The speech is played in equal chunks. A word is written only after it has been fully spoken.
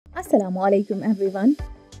Assalamualaikum everyone.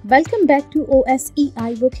 Welcome back to OSEI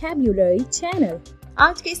vocabulary channel.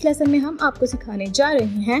 आज के इस लेसन में हम आपको सिखाने जा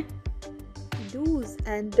रहे हैं Do's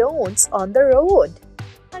and don'ts on the road.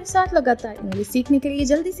 हमारे साथ लगातार इंग्लिश सीखने के लिए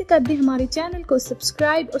जल्दी से कर दें हमारे चैनल को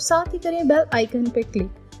सब्सक्राइब और साथ ही करें बेल आइकन पर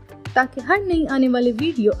क्लिक ताकि हर नई आने वाली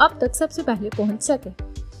वीडियो आप तक सबसे पहले पहुंच सके.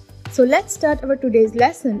 So let's start our today's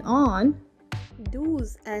lesson on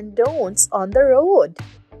Do's and don'ts on the road.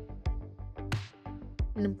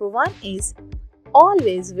 Number 1 is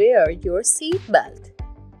always wear your seat belt.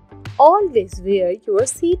 Always wear your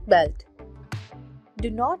seat belt.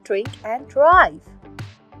 Do not drink and drive.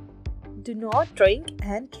 Do not drink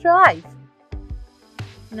and drive.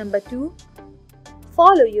 Number 2.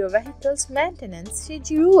 Follow your vehicle's maintenance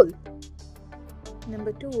schedule.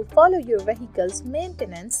 Number 2. Follow your vehicle's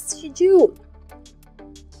maintenance schedule.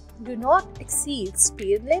 Do not exceed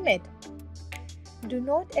speed limit. Do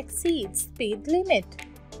not exceed speed limit.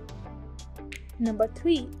 Number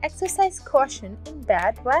 3. Exercise caution in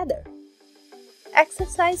bad weather.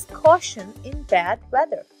 Exercise caution in bad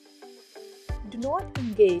weather. Do not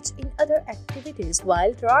engage in other activities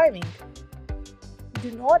while driving.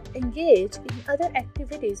 Do not engage in other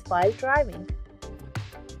activities while driving.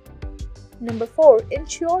 Number 4.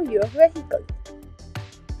 Insure your vehicle.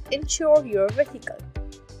 Insure your vehicle.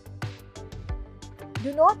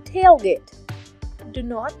 Do not tailgate. Do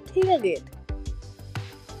not tailgate.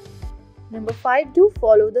 Number 5. Do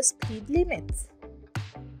follow the speed limits.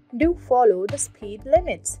 Do follow the speed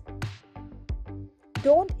limits.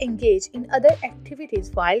 Don't engage in other activities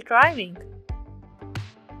while driving.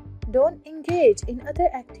 Don't engage in other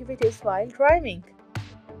activities while driving.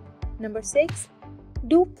 Number 6.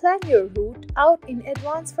 Do plan your route out in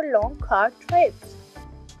advance for long car trips.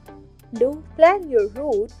 Do plan your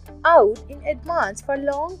route out in advance for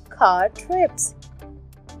long car trips.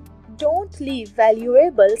 Don't leave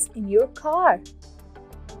valuables in your car.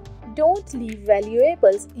 Don't leave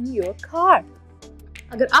valuables in your car.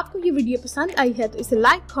 अगर आपको ये video पसंद आई है तो इसे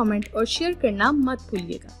like, comment और share करना मत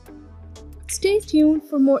भूलिएगा. Stay tuned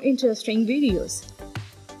for more interesting videos.